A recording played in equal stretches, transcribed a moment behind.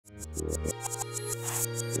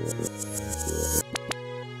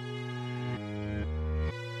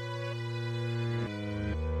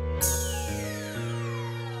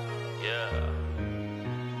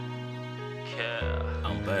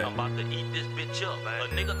bitch up.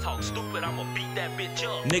 A nigga talk stupid, I'ma beat that bitch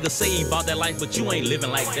up. Niggas say he bout that life, but you ain't living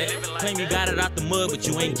like that. Claim you got it out the mud, but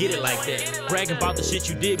you ain't get it like that. Bragging about the shit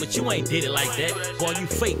you did, but you ain't did it like that. Boy, you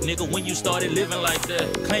fake, nigga, when you started living like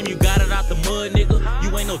that. Claim you got it out the mud, nigga.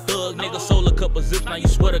 You ain't no thug, nigga. Sold a couple zips, now you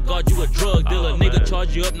swear to God you a drug dealer. Nigga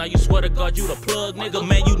charge you up, now you swear to God you the plug, nigga.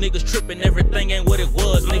 Man, you niggas tripping, everything ain't what it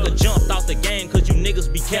was. Nigga jumped out the game, cause you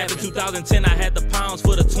niggas be capping. 2010, I had the pounds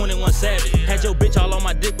for the 21 Savage. Had your bitch all on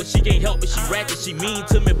my dick, but she can't help it, she ratchet. She mean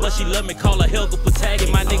to me, but she love me, call her Helga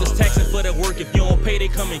Patagin. My niggas taxing for that work, if you don't pay, they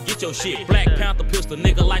come and get your shit. Black Panther pistol,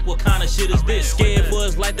 nigga, like what kind of shit is this? Scared for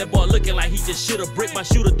his life, that boy looking like he just shit a brick. My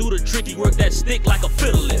shooter do the trick, he work that stick like a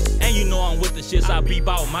fiddleist. And you know I'm with the shits, I be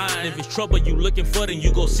bout mine. If it's trouble you looking for, then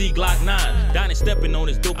you go see Glock 9. Donnie stepping on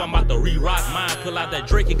his dope, I'm about to re-rock mine. Pull out that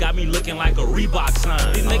Drake, it got me looking like a Reebok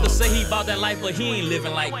sign. These niggas say he bout that life, but he ain't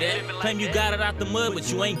living like that. Claim you got it out the mud,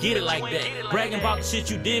 but you ain't get it like that. Bragging about the shit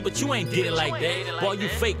you did, but you ain't did it like that. Boy, you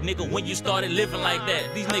fake, nigga, when you started living like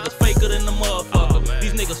that. These niggas faker than the motherfucker.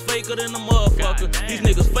 These niggas faker than the motherfucker. These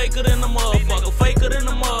niggas faker than the motherfucker. Faker than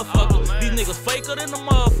the motherfucker. These niggas faker than the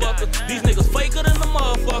motherfucker. These niggas faker than the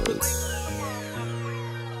motherfucker.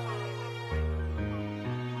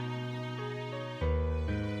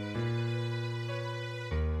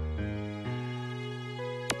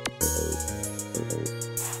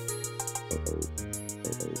 Oh,